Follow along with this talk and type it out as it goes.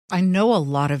I know a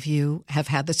lot of you have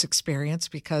had this experience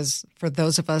because for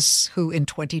those of us who in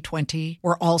 2020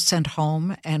 were all sent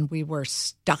home and we were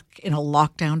stuck in a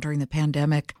lockdown during the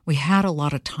pandemic, we had a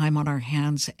lot of time on our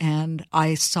hands. And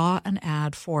I saw an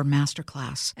ad for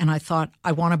Masterclass and I thought,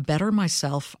 I want to better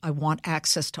myself. I want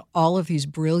access to all of these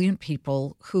brilliant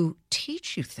people who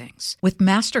teach you things. With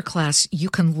Masterclass, you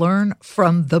can learn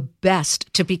from the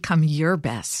best to become your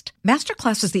best.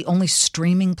 Masterclass is the only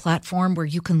streaming platform where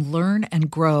you can learn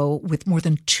and grow with more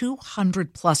than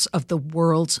 200 plus of the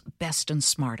world's best and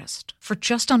smartest. For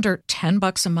just under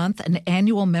 $10 a month, an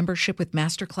annual membership with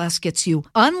Masterclass gets you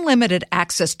unlimited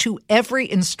access to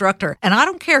every instructor. And I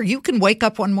don't care. You can wake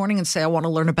up one morning and say, I want to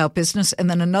learn about business. And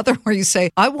then another where you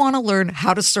say, I want to learn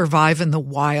how to survive in the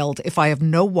wild if I have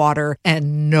no water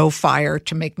and no fire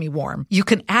to make me warm. You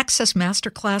can access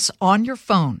Masterclass on your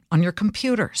phone, on your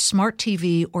computer, smart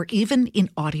TV, or even in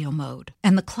audio mode.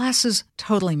 And the classes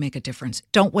totally make a difference.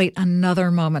 Don't wait another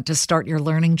moment to start your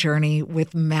learning journey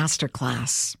with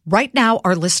Masterclass. Right now,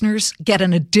 our listeners get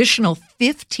an additional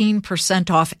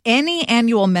 15% off any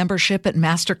annual membership at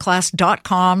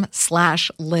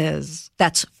masterclass.com/Liz.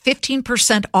 That's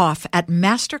 15% off at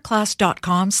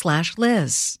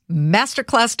masterclass.com/Liz.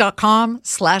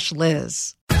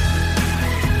 Masterclass.com/Liz.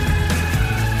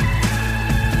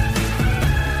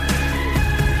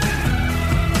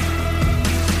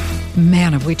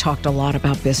 Man, have we talked a lot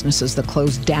about businesses that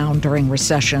closed down during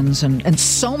recessions and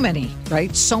so many,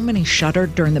 right? So many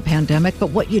shuttered during the pandemic. But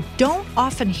what you don't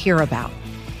often hear about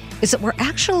is that we're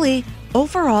actually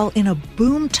overall in a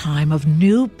boom time of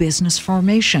new business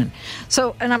formation.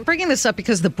 So, and I'm bringing this up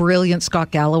because the brilliant Scott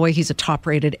Galloway, he's a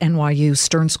top-rated NYU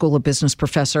Stern School of Business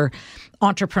professor,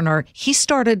 entrepreneur. He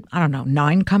started,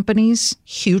 9 companies,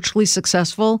 hugely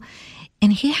successful.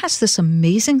 And he has this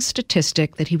amazing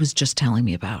statistic that he was just telling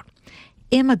me about.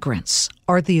 Immigrants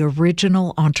are the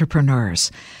original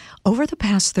entrepreneurs. Over the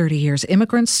past 30 years,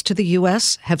 immigrants to the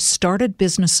U.S. have started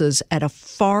businesses at a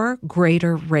far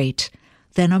greater rate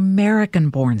than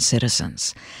American-born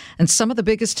citizens. And some of the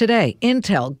biggest today,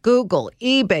 Intel, Google,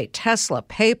 eBay, Tesla,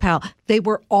 PayPal, they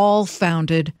were all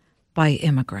founded by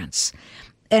immigrants.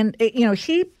 And,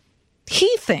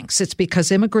 he thinks it's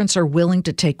because immigrants are willing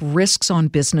to take risks on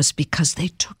business because they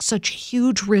took such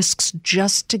huge risks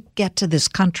just to get to this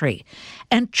country.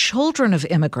 And children of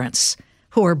immigrants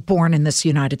who are born in this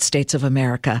United States of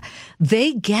America,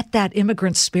 they get that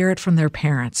immigrant spirit from their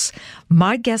parents.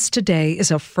 My guest today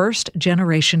is a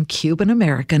first-generation Cuban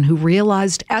American who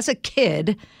realized as a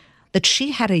kid that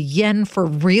she had a yen for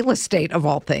real estate of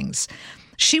all things.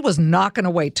 She was not going to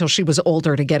wait till she was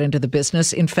older to get into the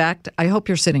business. In fact, I hope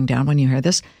you're sitting down when you hear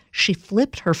this. She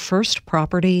flipped her first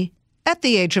property at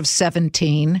the age of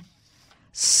 17.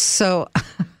 So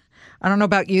I don't know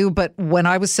about you, but when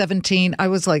I was 17, I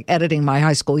was like editing my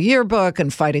high school yearbook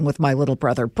and fighting with my little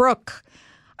brother, Brooke.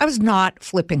 I was not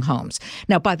flipping homes.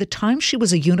 Now, by the time she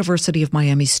was a University of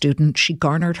Miami student, she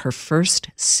garnered her first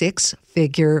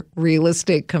 6-figure real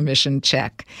estate commission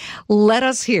check. Let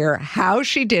us hear how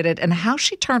she did it and how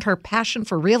she turned her passion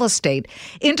for real estate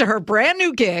into her brand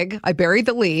new gig, I buried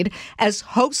the lead, as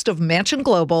host of Mansion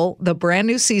Global, the brand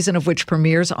new season of which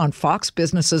premieres on Fox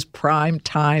Business's prime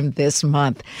time this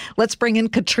month. Let's bring in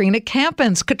Katrina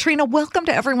Campins. Katrina, welcome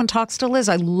to Everyone Talks to Liz.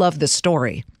 I love this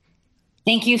story.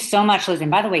 Thank you so much, Liz.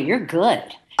 And by the way, you're good.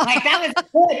 Like, that was a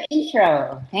good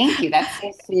intro. Thank you. That's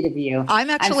so sweet of you. I'm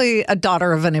actually a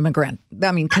daughter of an immigrant.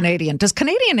 Canadian. Does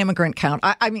Canadian immigrant count?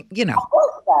 Of course it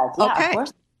does. Yeah, okay. Of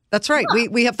course. That's right. Yeah.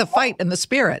 We have the fight and the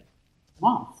spirit.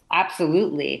 Yes,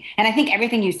 absolutely. And I think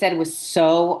everything you said was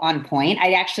so on point.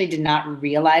 I actually did not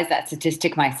realize that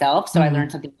statistic myself. So I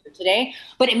learned something new today.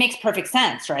 But it makes perfect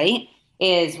sense, right?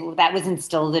 That was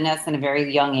instilled in us in a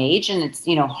very young age. And it's,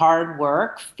 hard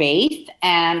work, faith,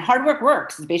 and hard work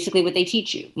works is basically what they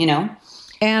teach you,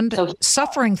 And so,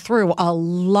 suffering through a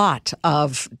lot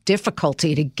of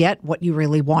difficulty to get what you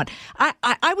really want.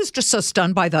 I was just so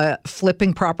stunned by the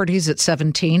flipping properties at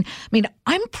 17. I mean,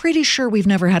 I'm pretty sure we've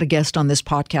never had a guest on this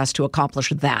podcast to accomplish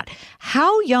that.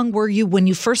 How young were you when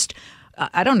you first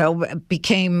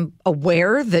became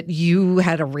aware that you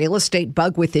had a real estate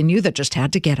bug within you that just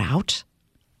had to get out?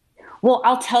 Well,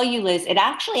 I'll tell you, Liz, it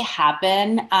actually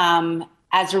happened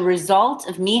as a result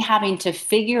of me having to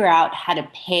figure out how to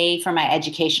pay for my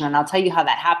education. And I'll tell you how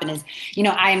that happened is,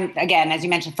 I'm, again, as you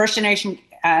mentioned, first generation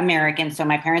American. So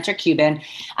my parents are Cuban.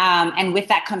 And with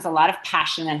that comes a lot of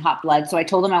passion and hot blood. So I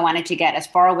told them I wanted to get as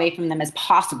far away from them as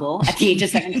possible at the age of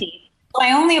 17. So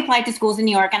I only applied to schools in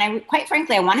New York, and quite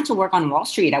frankly, I wanted to work on Wall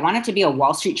Street. I wanted to be a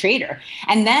Wall Street trader.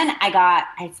 And then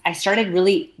I started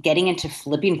really getting into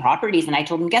flipping properties, and I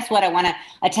told them, guess what? I want to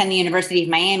attend the University of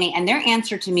Miami. And their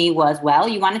answer to me was, well,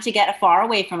 you wanted to get far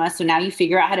away from us, so now you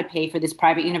figure out how to pay for this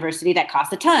private university that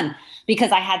costs a ton.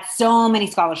 Because I had so many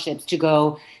scholarships to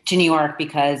go to New York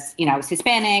because, I was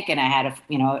Hispanic and I had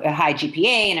a high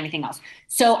GPA and everything else.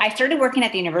 So I started working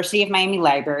at the University of Miami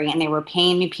Library, and they were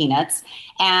paying me peanuts,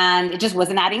 and it just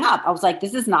wasn't adding up. I was like,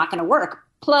 this is not going to work.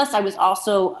 Plus, I was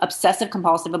also obsessive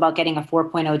compulsive about getting a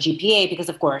 4.0 GPA because,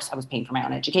 of course, I was paying for my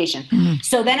own education. Mm-hmm.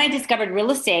 So then I discovered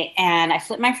real estate, and I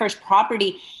flipped my first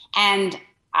property, and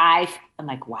I'm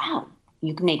like, wow,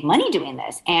 you can make money doing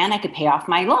this, and I could pay off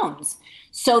my loans.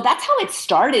 So that's how it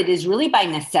started, is really by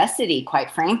necessity, quite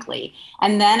frankly.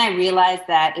 And then I realized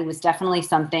that it was definitely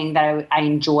something that I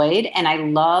enjoyed, and I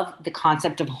love the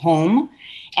concept of home.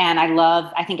 And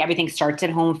I think everything starts at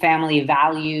home, family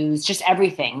values, just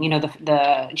everything,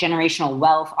 the generational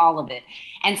wealth, all of it.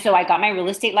 And so I got my real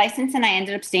estate license, and I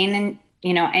ended up staying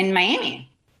in Miami.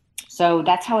 So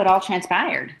that's how it all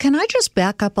transpired. Can I just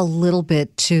back up a little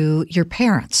bit to your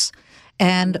parents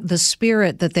and the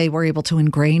spirit that they were able to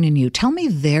ingrain in you? Tell me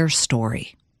their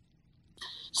story.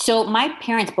 So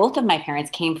both of my parents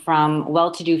came from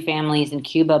well-to-do families in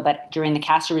Cuba, but during the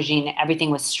Castro regime, everything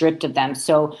was stripped of them.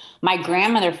 So my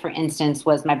grandmother, for instance,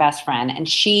 was my best friend, and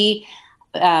she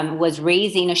was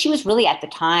raising, she was really at the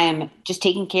time just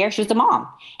taking care. She was a mom,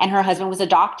 and her husband was a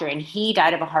doctor, and he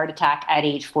died of a heart attack at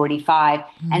age 45.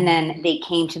 Mm-hmm. And then they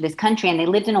came to this country, and they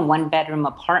lived in a 1-bedroom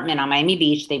apartment on Miami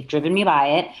Beach. They've driven me by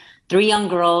it. 3 young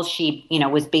girls. She,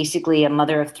 was basically a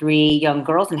mother of 3 young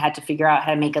girls and had to figure out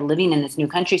how to make a living in this new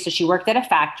country. So she worked at a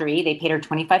factory. They paid her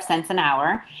 25 cents an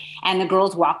hour, and the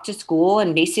girls walked to school.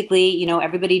 And basically,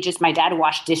 everybody my dad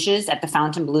washed dishes at the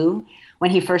Fontainebleau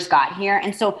when he first got here.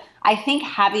 And so I think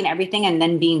having everything and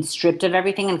then being stripped of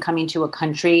everything and coming to a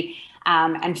country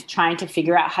and trying to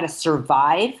figure out how to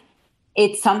survive,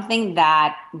 it's something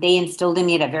that they instilled in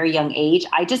me at a very young age.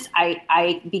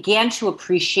 I began to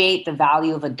appreciate the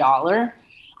value of a dollar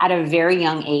at a very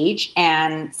young age.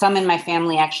 And some in my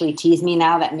family actually tease me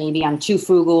now that maybe I'm too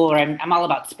frugal, or I'm all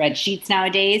about spreadsheets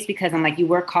nowadays, because I'm like, you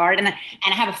work hard. And I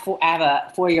have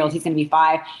a 4-year-old, he's going to be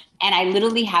 5. And I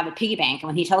literally have a piggy bank. And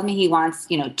when he tells me he wants,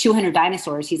 200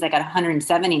 dinosaurs, he's like at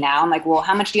 170 now. I'm like, well,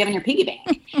 how much do you have in your piggy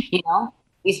bank?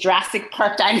 These Jurassic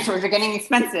Park dinosaurs are getting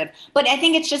expensive. But I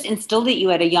think it's just instilled at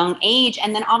you at a young age.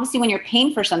 And then obviously when you're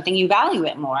paying for something, you value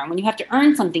it more. And when you have to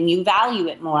earn something, you value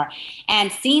it more.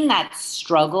 And seeing that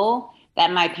struggle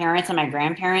that my parents and my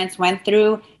grandparents went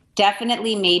through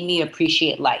definitely made me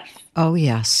appreciate life. Oh,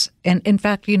 yes. And in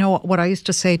fact, what I used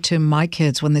to say to my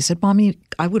kids when they said, Mommy,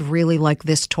 I would really like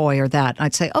this toy or that.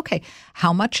 I'd say, okay,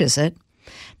 how much is it?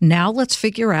 Now let's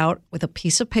figure out with a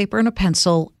piece of paper and a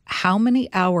pencil how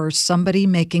many hours somebody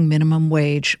making minimum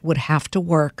wage would have to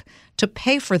work to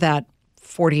pay for that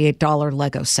 $48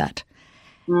 Lego set.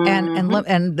 Mm-hmm.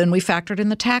 And then we factored in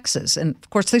the taxes. And of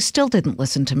course, they still didn't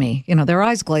listen to me. Their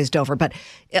eyes glazed over. But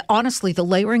honestly, the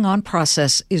layering on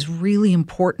process is really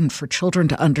important for children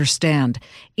to understand.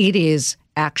 It is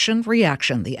action,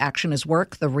 reaction. The action is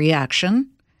work. The reaction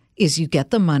is you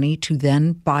get the money to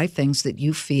then buy things that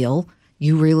you feel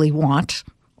you really want,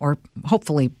 or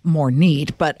hopefully more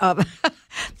need. But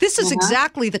this is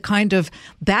exactly the kind of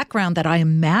background that I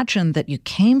imagine that you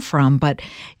came from. But,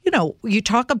 you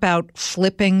talk about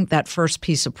flipping that first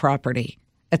piece of property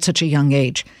at such a young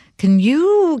age. Can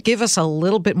you give us a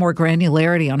little bit more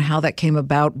granularity on how that came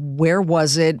about? Where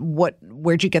was it?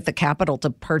 Where'd you get the capital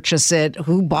to purchase it?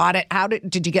 Who bought it?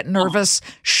 Did you get nervous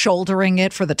shouldering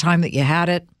it for the time that you had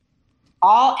it?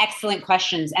 All excellent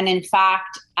questions. And in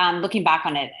fact, looking back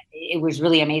on it, it was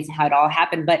really amazing how it all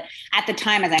happened. But at the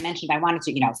time, as I mentioned, I wanted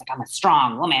to, I was like, I'm a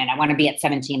strong woman. I want to be at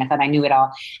 17. I thought I knew it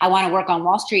all. I want to work on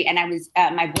Wall Street. And I was,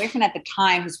 my boyfriend at the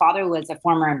time, his father was a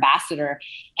former ambassador,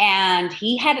 and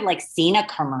he had seen a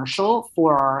commercial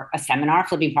for a seminar,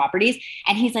 flipping properties.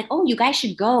 And he's like, oh, you guys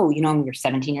should go, when you're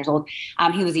 17 years old.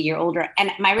 He was a year older.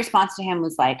 And my response to him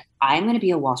was like, I'm going to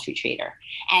be a Wall Street trader.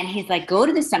 And he's like, go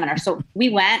to the seminar. So I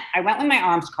went with my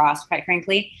arms crossed, quite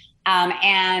frankly.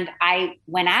 And I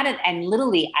went at it, and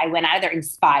literally I went out of there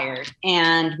inspired.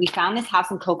 And we found this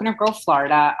house in Coconut Grove,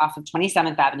 Florida, off of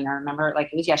 27th Avenue. I remember like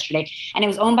it was yesterday. And it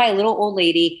was owned by a little old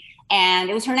lady,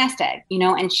 and it was her nest egg,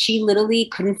 and she literally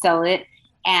couldn't sell it.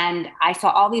 And I saw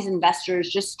all these investors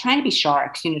just trying to be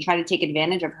sharks, trying to take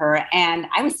advantage of her. And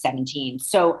I was 17.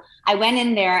 So I went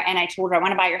in there and I told her, I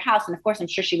want to buy your house. And of course, I'm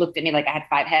sure she looked at me like I had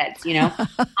 5 heads,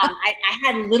 I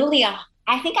had literally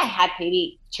I think I had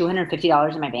maybe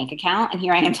 $250 in my bank account. And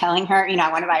here I am telling her,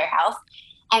 I want to buy your house.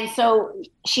 And so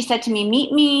she said to me,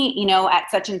 meet me,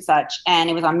 at such and such. And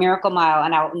it was on Miracle Mile.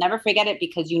 And I will never forget it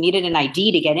because you needed an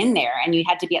ID to get in there and you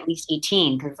had to be at least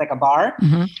 18 because it's like a bar.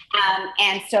 Mm-hmm.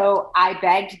 And so I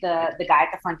begged the guy at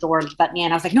the front door to let me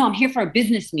in. I was like, no, I'm here for a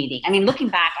business meeting. I mean, looking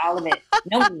back, all of it,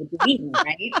 no one would believe me,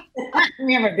 right? I'm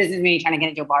here for a business meeting trying to get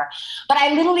into a bar. But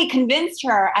I literally convinced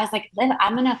her. I was like,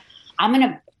 I'm going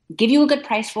to give you a good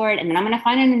price for it. And then I'm going to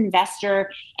find an investor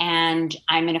and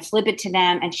I'm going to flip it to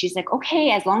them. And she's like,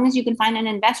 okay, as long as you can find an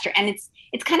investor. And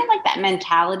it's kind of like that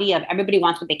mentality of everybody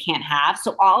wants what they can't have.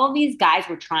 So all of these guys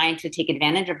were trying to take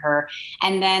advantage of her.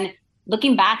 And then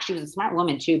looking back, she was a smart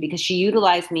woman too, because she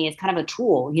utilized me as kind of a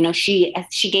tool.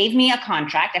 She gave me a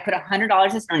contract. I put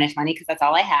 $100 as earnest money because that's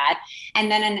all I had. And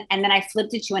then I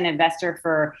flipped it to an investor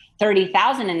for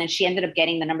 $30,000. And then she ended up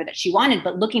getting the number that she wanted.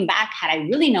 But looking back, had I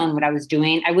really known what I was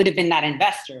doing, I would have been that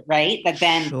investor, right? That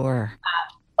then, sure.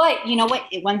 But you know what?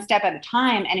 One step at a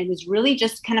time. And it was really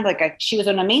just kind of like she was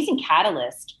an amazing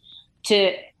catalyst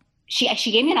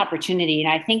she gave me an opportunity.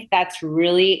 And I think that's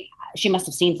really, she must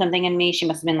have seen something in me. She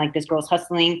must have been like, this girl's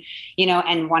hustling,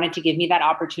 and wanted to give me that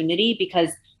opportunity because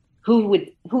who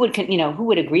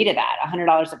would agree to that?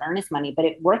 $100 of earnest money, but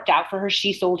it worked out for her.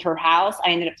 She sold her house.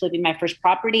 I ended up flipping my first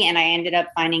property and I ended up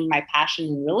finding my passion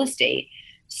in real estate.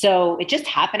 So it just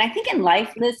happened. I think in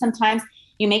life, Liz, sometimes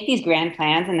you make these grand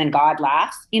plans and then God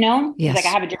laughs, Yes. He's like, I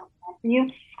have a different plan for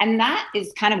you. And that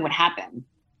is kind of what happened.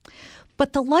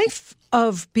 But the life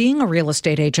of being a real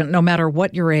estate agent, no matter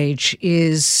what your age,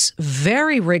 is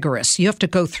very rigorous. You have to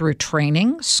go through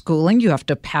training, schooling. You have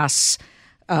to pass,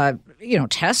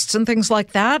 tests and things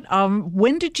like that.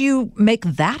 When did you make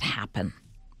that happen?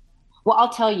 Well,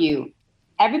 I'll tell you,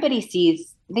 they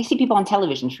see people on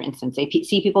television, for instance. They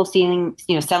see people selling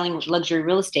luxury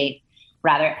real estate,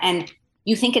 rather, and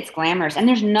you think it's glamorous. And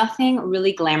there's nothing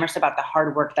really glamorous about the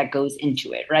hard work that goes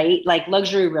into it, right? Like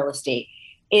luxury real estate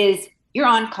you're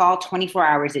on call 24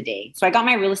 hours a day. So I got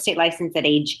my real estate license at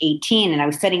age 18 and I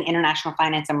was studying international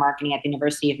finance and marketing at the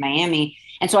University of Miami.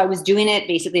 And so I was doing it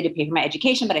basically to pay for my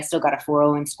education, but I still got a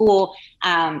 4.0 in school.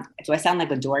 Do I sound like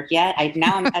a dork yet? As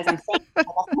I'm saying, I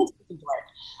sound like a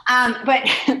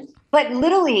dork. But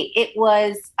literally it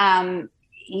was,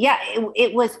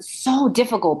 it was so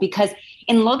difficult because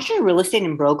in luxury real estate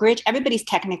and brokerage, everybody's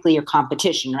technically your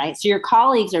competition, right? So your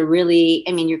colleagues are really,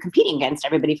 you're competing against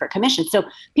everybody for commission. So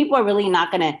people are really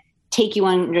not going to take you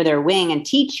under their wing and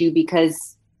teach you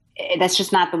because that's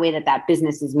just not the way that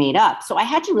business is made up. So I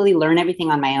had to really learn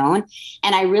everything on my own.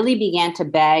 And I really began to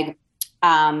beg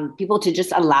people to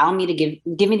just allow me to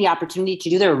give me the opportunity to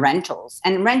do their rentals.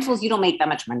 And rentals, you don't make that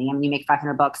much money. You make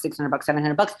 $500, $600,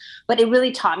 $700, but it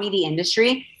really taught me the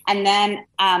industry. And then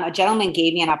a gentleman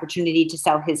gave me an opportunity to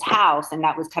sell his house. And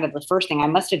that was kind of the first thing. I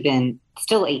must have been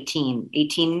still 18,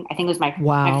 I think it was my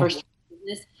first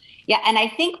business. Yeah. And I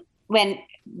think when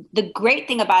the great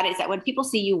thing about it is that when people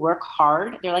see you work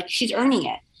hard, they're like, she's earning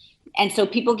it. And so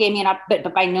people gave me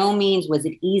but by no means was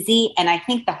it easy. And I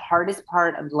think the hardest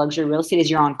part of luxury real estate is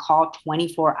you're on call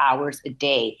 24 hours a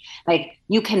day. Like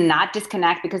you cannot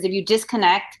disconnect because if you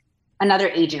disconnect, another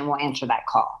agent will answer that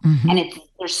call. Mm-hmm. And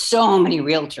there's so many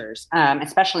realtors,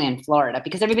 especially in Florida,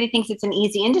 because everybody thinks it's an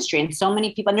easy industry and so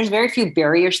many people, and there's very few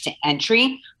barriers to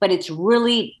entry, but it's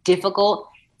really difficult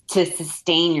to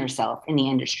sustain yourself in the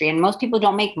industry. And most people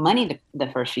don't make money the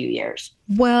first few years.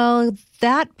 Well,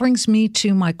 that brings me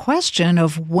to my question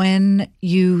of when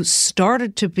you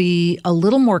started to be a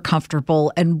little more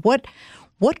comfortable and what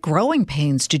growing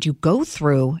pains did you go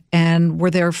through? And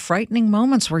were there frightening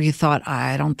moments where you thought,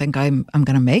 I don't think I'm going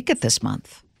to make it this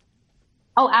month?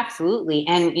 Oh, absolutely.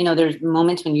 And, there's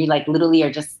moments when you literally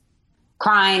are just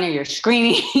crying or you're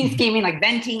screaming, like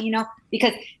venting,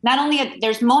 because not only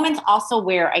there's moments also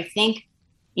where I think,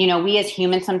 we as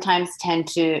humans sometimes tend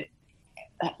to,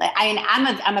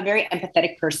 I'm a very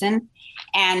empathetic person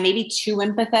and maybe too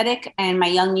empathetic in my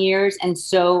young years. And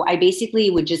so I basically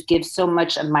would just give so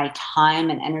much of my time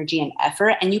and energy and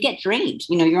effort and you get drained,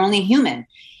 you're only human.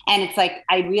 And it's like,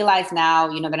 I realize now,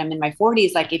 that I'm in my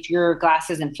 40s, like if your glass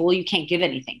isn't full, you can't give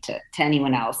anything to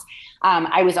anyone else.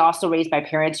 I was also raised by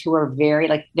parents who are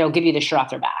very they'll give you the shirt off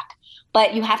their back,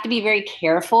 but you have to be very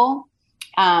careful,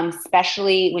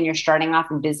 especially when you're starting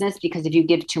off in business, because if you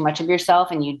give too much of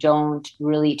yourself and you don't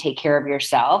really take care of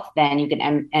yourself, then you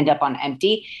can end up on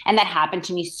empty. And that happened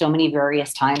to me so many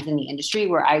various times in the industry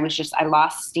where I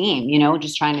lost steam,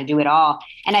 just trying to do it all.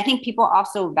 And I think people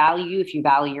also value you if you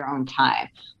value your own time.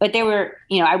 But there were,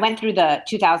 I went through the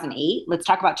 2008. Let's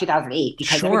talk about 2008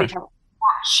 because sure. everybody talks about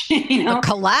crash, A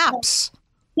collapse.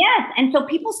 Yes. And so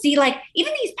people see like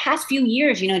even these past few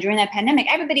years, during that pandemic,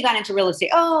 everybody got into real estate.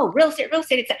 Oh, real estate, real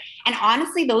estate. And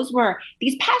honestly,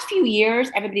 these past few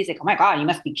years, everybody's like, oh my God, you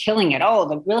must be killing it. Oh,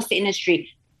 the real estate industry.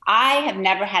 I have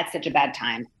never had such a bad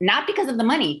time, not because of the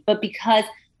money, but because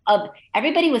of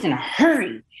everybody was in a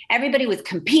hurry. Everybody was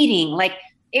competing. Like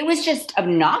it was just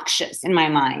obnoxious in my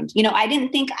mind. I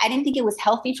didn't think it was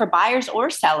healthy for buyers or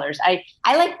sellers. I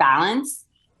like balance.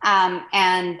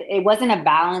 And it wasn't a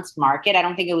balanced market. I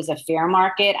don't think it was a fair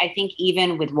market. I think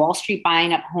even with Wall Street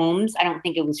buying up homes, I don't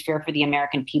think it was fair for the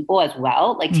American people as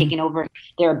well, like taking over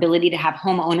their ability to have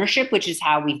home ownership, which is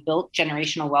how we've built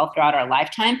generational wealth throughout our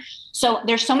lifetime. So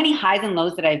there's so many highs and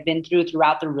lows that I've been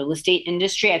throughout the real estate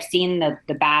industry. I've seen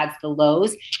the bads, the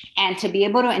lows, and to be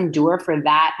able to endure for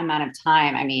that amount of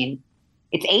time, I mean,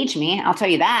 it's aged me. I'll tell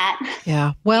you that.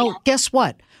 Yeah. Well, guess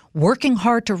what? Working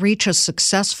hard to reach a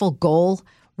successful goal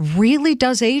really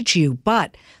does age you,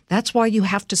 but that's why you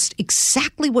have to,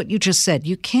 exactly what you just said.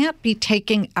 You can't be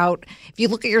taking out, if you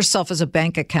look at yourself as a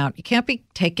bank account, you can't be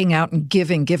taking out and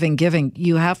giving.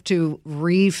 You have to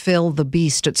refill the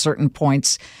beast at certain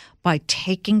points by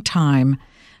taking time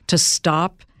to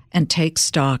stop and take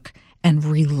stock and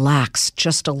relax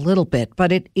just a little bit.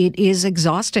 But it is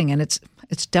exhausting, and it's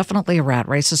definitely a rat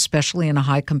race, especially in a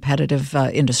high competitive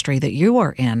industry that you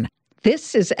are in.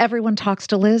 This is Everyone Talks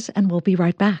to Liz, and we'll be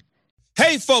right back.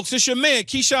 Hey, folks, it's your man,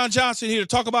 Keyshawn Johnson, here to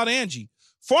talk about Angie,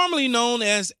 formerly known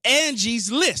as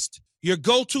Angie's List, your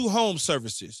go-to home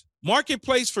services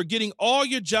marketplace for getting all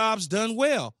your jobs done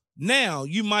well. Now,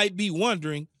 you might be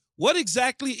wondering, what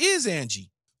exactly is Angie?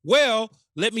 Well,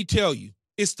 let me tell you,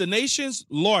 it's the nation's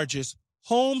largest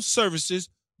home services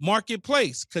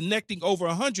marketplace, connecting over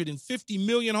 150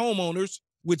 million homeowners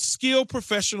with skilled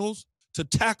professionals to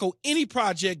tackle any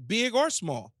project, big or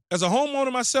small. As a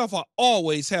homeowner myself, I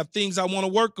always have things I want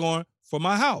to work on for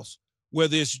my house,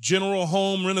 whether it's general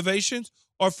home renovations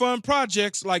or fun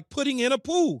projects like putting in a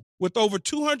pool. With over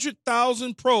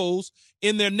 200,000 pros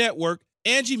in their network,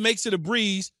 Angie makes it a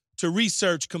breeze to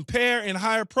research, compare, and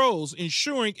hire pros,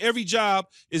 ensuring every job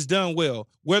is done well.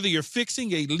 Whether you're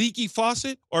fixing a leaky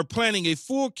faucet or planning a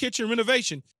full kitchen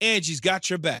renovation, Angie's got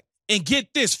your back. And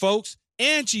get this, folks.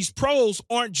 Angie's pros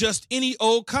aren't just any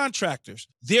old contractors.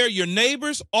 They're your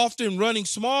neighbors, often running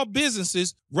small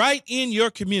businesses right in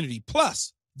your community.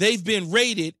 Plus, they've been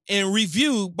rated and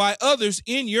reviewed by others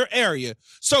in your area.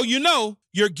 So you know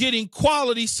you're getting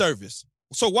quality service.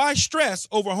 So why stress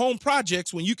over home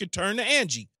projects when you can turn to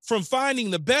Angie? From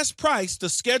finding the best price to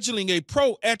scheduling a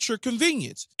pro at your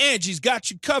convenience, Angie's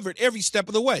got you covered every step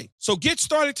of the way. So get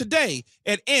started today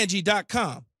at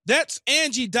Angie.com. That's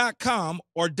Angie.com,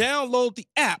 or download the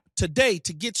app today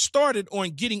to get started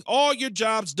on getting all your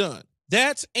jobs done.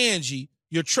 That's Angie,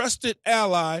 your trusted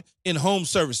ally in home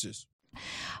services.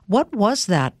 What was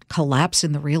that collapse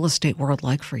in the real estate world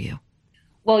like for you?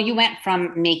 Well, you went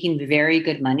from making very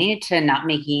good money to not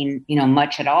making,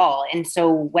 much at all. And so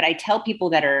what I tell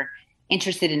people that are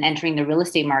interested in entering the real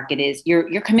estate market is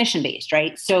you're commission based,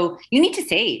 right? So you need to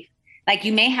save. Like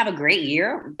you may have a great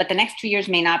year, but the next 2 years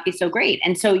may not be so great.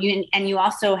 And so you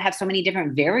also have so many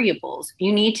different variables.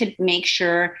 You need to make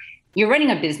sure you're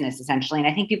running a business essentially. And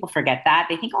I think people forget that.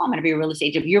 They think, oh, I'm going to be a real estate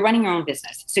agent. You're running your own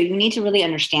business. So you need to really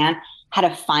understand how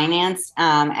to finance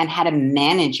and how to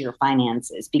manage your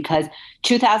finances, because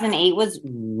 2008 was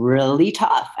really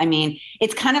tough. I mean,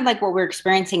 it's kind of like what we're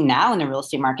experiencing now in the real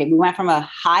estate market. We went from a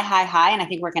high, and I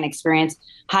think we're going to experience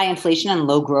high inflation and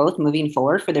low growth moving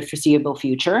forward for the foreseeable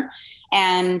future.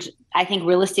 And I think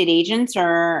real estate agents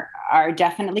are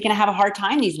definitely going to have a hard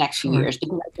time these next few years,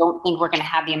 because I don't think we're going to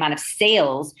have the amount of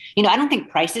sales. I don't think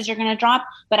prices are going to drop,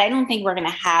 but I don't think we're going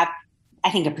to have, I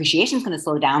think appreciation is going to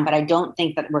slow down, but I don't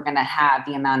think that we're going to have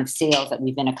the amount of sales that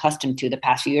we've been accustomed to the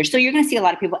past few years. So you're going to see a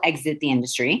lot of people exit the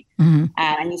industry,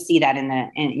 and you see that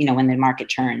when the market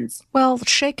turns. Well,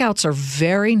 shakeouts are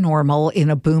very normal in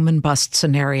a boom and bust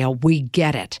scenario. We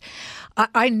get it.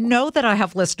 I know that I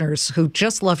have listeners who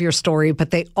just love your story,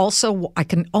 but they also, I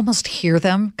can almost hear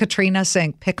them, Katrina,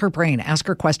 saying, pick her brain, ask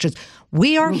her questions.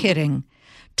 We are hitting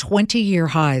 20-year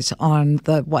highs on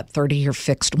the, 30-year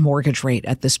fixed mortgage rate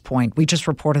at this point. We just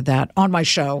reported that on my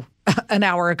show an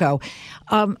hour ago.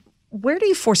 Where do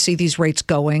you foresee these rates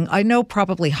going? I know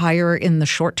probably higher in the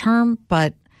short term,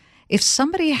 but if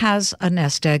somebody has a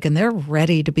nest egg and they're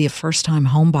ready to be a first-time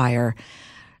home buyer,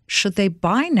 should they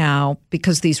buy now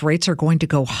because these rates are going to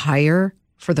go higher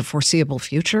for the foreseeable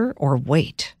future, or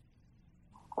wait?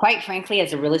 Quite frankly,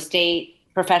 as a real estate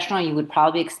professional, you would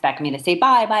probably expect me to say,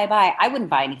 buy. I wouldn't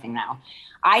buy anything now.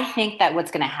 I think that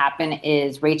what's going to happen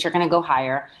is rates are going to go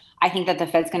higher. I think that the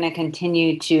Fed's going to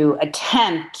continue to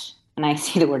attempt, and I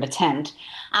see the word attempt,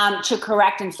 To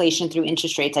correct inflation through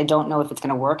interest rates, I don't know if it's going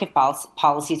to work if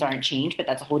policies aren't changed, but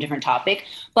that's a whole different topic.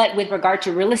 But with regard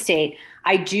to real estate,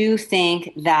 I do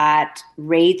think that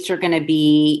rates are going to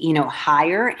be,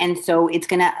 higher. And so it's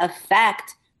going to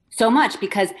affect so much,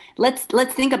 because let's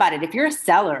think about it. If you're a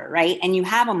seller, right, and you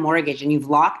have a mortgage and you've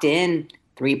locked in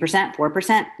 3%,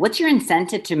 4%, what's your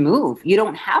incentive to move? You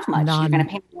don't have much. None. You're going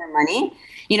to pay more money.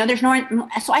 There's no,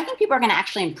 so I think people are going to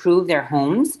actually improve their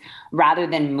homes rather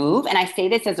than move. And I say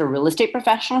this as a real estate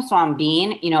professional, so I'm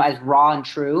being, as raw and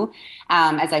true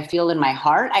as I feel in my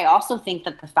heart. I also think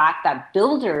that the fact that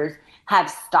builders have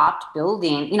stopped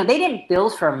building, they didn't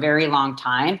build for a very long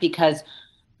time because,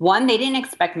 one, they didn't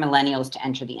expect millennials to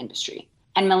enter the industry.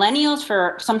 And millennials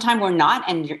for some time were not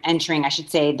entering, I should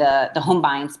say, the home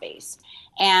buying space.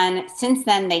 And since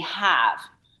then they have.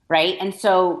 Right. And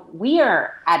so we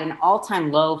are at an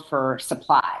all-time low for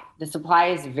supply. The supply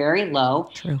is very low.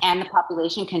 True. And the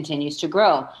population continues to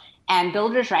grow. And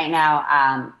builders right now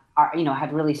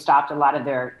have really stopped a lot of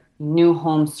their new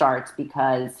home starts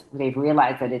because they've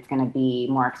realized that it's going to be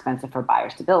more expensive for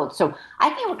buyers to build. So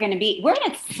I think we're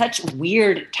in such a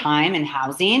weird time in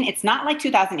housing. It's not like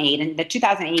 2008, and the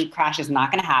 2008 crash is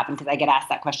not going to happen, because I get asked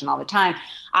that question all the time.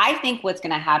 I think what's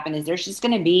going to happen is there's just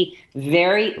going to be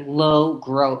very low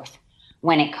growth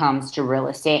when it comes to real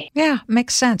estate. Yeah,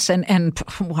 makes sense. And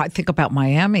I think about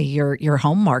Miami, your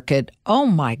home market. Oh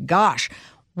my gosh.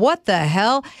 What the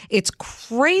hell? It's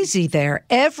crazy there.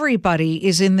 Everybody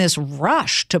is in this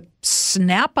rush to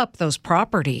snap up those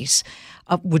properties.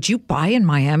 Would you buy in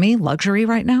Miami luxury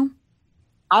right now?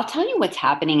 I'll tell you what's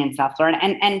happening in South Florida.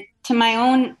 And to my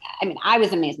own, I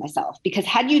was amazed myself, because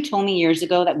had you told me years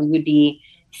ago that we would be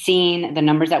seeing the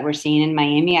numbers that we're seeing in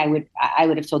Miami, I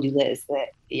would have told you, Liz,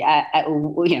 that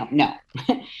no.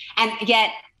 And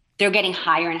yet they're getting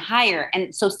higher and higher.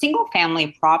 And so single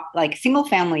family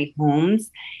homes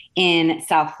in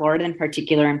South Florida, in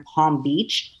particular in Palm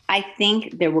Beach, I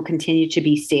think there will continue to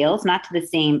be sales, not to the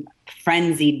same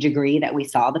frenzied degree that we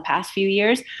saw the past few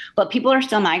years, but people are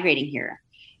still migrating here.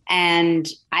 And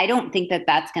I don't think that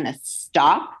that's going to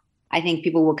stop. I think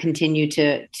people will continue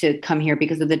to come here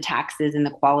because of the taxes and the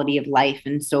quality of life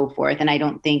and so forth. And I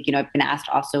don't think, I've been asked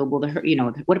also,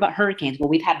 what about hurricanes? Well,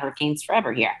 we've had hurricanes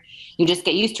forever here. You just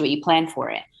get used to it. You plan for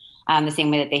it. The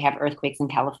same way that they have earthquakes in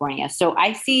California. So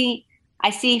I see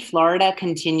Florida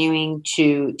continuing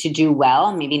to do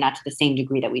well, maybe not to the same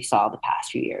degree that we saw the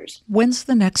past few years. When's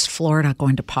the next Florida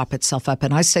going to pop itself up?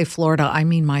 And I say Florida, I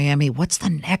mean Miami. What's the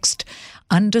next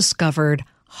undiscovered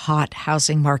hot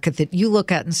housing market that you look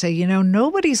at and say,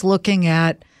 nobody's looking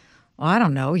at, I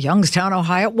don't know, Youngstown,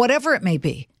 Ohio, whatever it may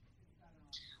be?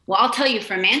 Well, I'll tell you,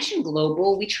 for Mansion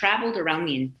Global, we traveled around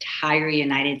the entire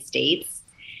United States,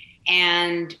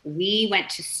 and we went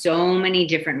to so many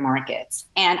different markets.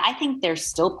 And I think there's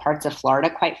still parts of Florida,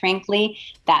 quite frankly,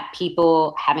 that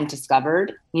people haven't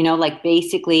discovered.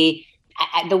 Basically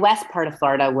the west part of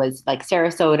Florida was like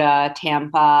Sarasota,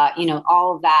 Tampa,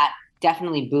 all of that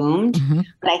definitely boomed. Mm-hmm.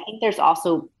 But I think there's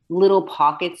also little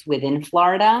pockets within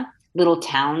Florida, little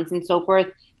towns and so forth,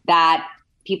 that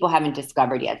people haven't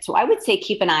discovered yet. So I would say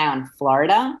keep an eye on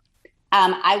Florida.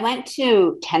 I went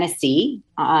to Tennessee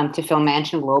to film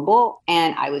Mansion Global,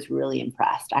 and I was really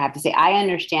impressed. I have to say, I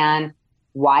understand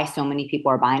why so many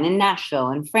people are buying in Nashville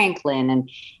and Franklin, and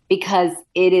because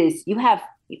you have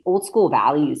old school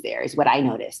values there is what I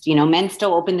noticed. Men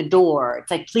still open the door. It's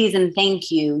like, please and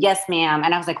thank you. Yes, ma'am.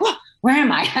 And I was like, whoa, where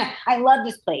am I? I love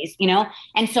this place,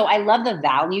 And so I love the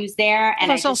values there.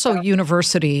 And there's also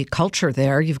university culture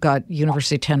there. You've got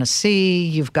University of Tennessee.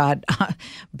 You've got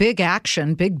big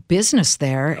action, big business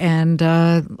there, and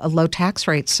a low tax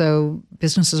rate. So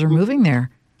businesses are moving there.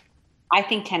 I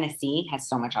think Tennessee has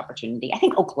so much opportunity. I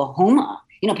think Oklahoma,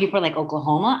 people are like,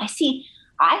 Oklahoma.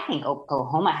 I think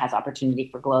Oklahoma has opportunity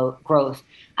for growth.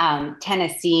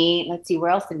 Tennessee, let's see,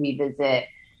 where else did we visit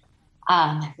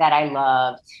that I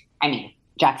loved?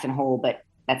 Jackson Hole, but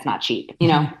that's not cheap,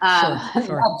 Sure.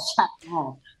 Jackson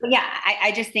Hole. But yeah,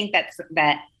 I just think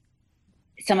that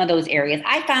some of those areas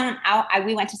I found out,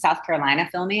 we went to South Carolina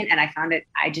filming, and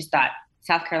I just thought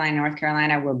South Carolina, North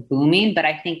Carolina were booming, but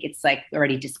I think it's like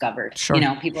already discovered. Sure.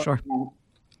 People. Sure.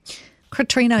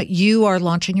 Katrina, you are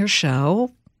launching your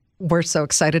show. We're so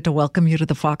excited to welcome you to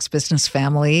the Fox Business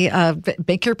family.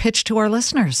 Make your pitch to our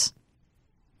listeners.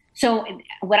 So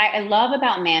what I love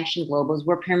about Mansion Global is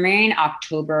we're premiering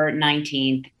October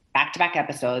 19th, back-to-back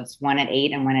episodes, one at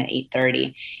 8 and one at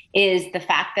 8:30, is the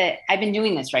fact that I've been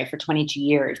doing this, for 22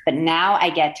 years, but now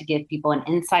I get to give people an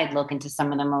inside look into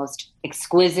some of the most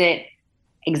exquisite,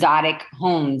 exotic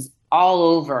homes all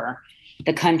over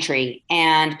the country.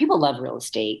 And people love real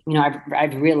estate. You know,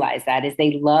 I've realized that is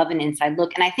they love an inside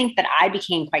look. And I think that I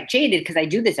became quite jaded because I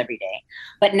do this every day.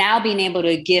 But now being able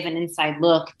to give an inside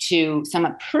look to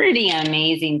some pretty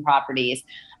amazing properties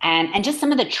and just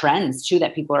some of the trends too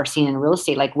that people are seeing in real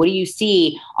estate. Like, what do you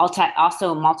see?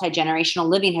 Also, multi-generational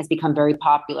living has become very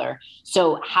popular.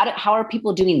 So how are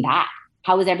people doing that?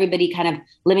 How is everybody kind of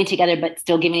living together but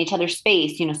still giving each other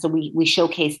space? You know, so we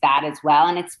showcase that as well.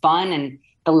 And it's fun and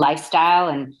the lifestyle.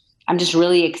 And I'm just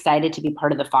really excited to be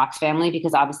part of the Fox family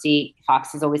because obviously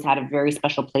Fox has always had a very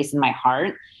special place in my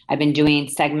heart. I've been doing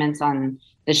segments on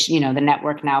this, you know, the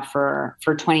network now for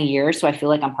 20 years. So I feel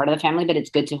like I'm part of the family, but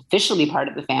it's good to officially be part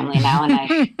of the family now. And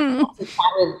I also chat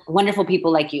with wonderful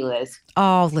people like you, Liz.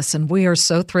 Oh, listen, we are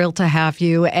so thrilled to have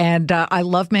you. And I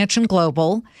love Mansion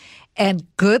Global. And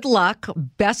good luck,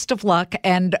 best of luck.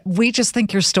 And we just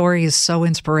think your story is so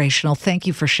inspirational. Thank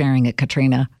you for sharing it,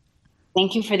 Katrina.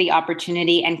 Thank you for the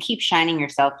opportunity and keep shining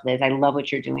yourself, Liz. I love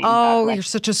what you're doing. Oh, you're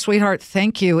such a sweetheart.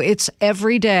 Thank you. It's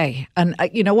every day. And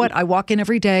you know what? I walk in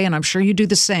every day and I'm sure you do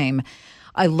the same.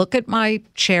 I look at my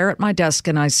chair at my desk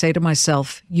and I say to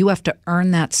myself, you have to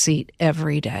earn that seat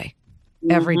every day.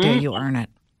 Every day you earn it.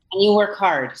 And you work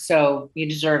hard, so you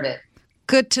deserve it.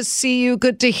 Good to see you.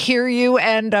 Good to hear you.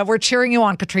 And we're cheering you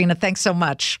on, Katrina. Thanks so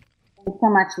much. Thanks so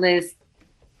much, Liz.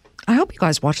 I hope you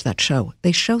guys watch that show.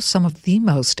 They show some of the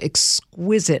most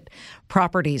exquisite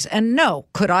properties. And no,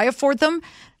 could I afford them?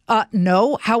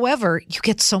 No. However, you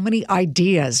get so many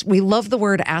ideas. We love the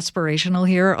word aspirational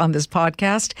here on this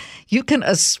podcast. You can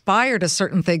aspire to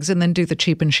certain things and then do the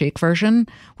cheap and chic version,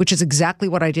 which is exactly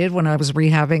what I did when I was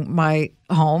rehabbing my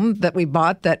home that we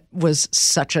bought that was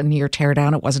such a near tear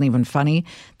down. It wasn't even funny.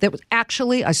 That was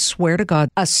actually, I swear to God,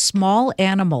 a small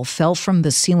animal fell from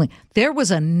the ceiling. There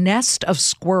was a nest of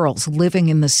squirrels living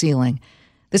in the ceiling.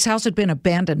 This house had been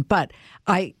abandoned, but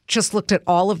I just looked at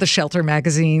all of the shelter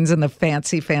magazines and the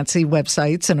fancy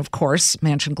websites and, of course,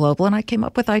 Mansion Global, and I came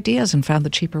up with ideas and found the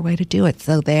cheaper way to do it.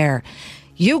 So there.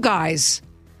 You guys,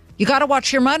 you got to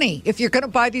watch your money. If you're going to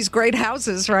buy these great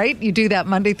houses, right? You do that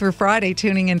Monday through Friday,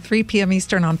 tuning in 3 p.m.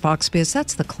 Eastern on Fox Biz.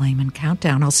 That's the Clayman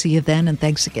Countdown. I'll see you then, and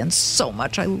thanks again so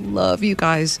much. I love you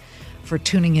guys for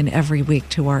tuning in every week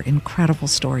to our incredible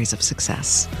stories of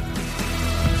success.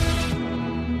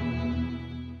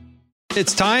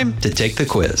 It's time to take the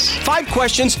quiz. 5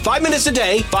 questions, 5 minutes a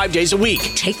day, 5 days a week.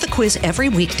 Take the quiz every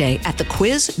weekday at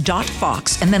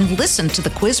thequiz.fox and then listen to the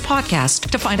quiz podcast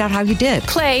to find out how you did.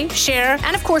 Play, share,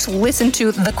 and of course, listen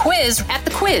to The Quiz at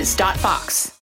thequiz.fox.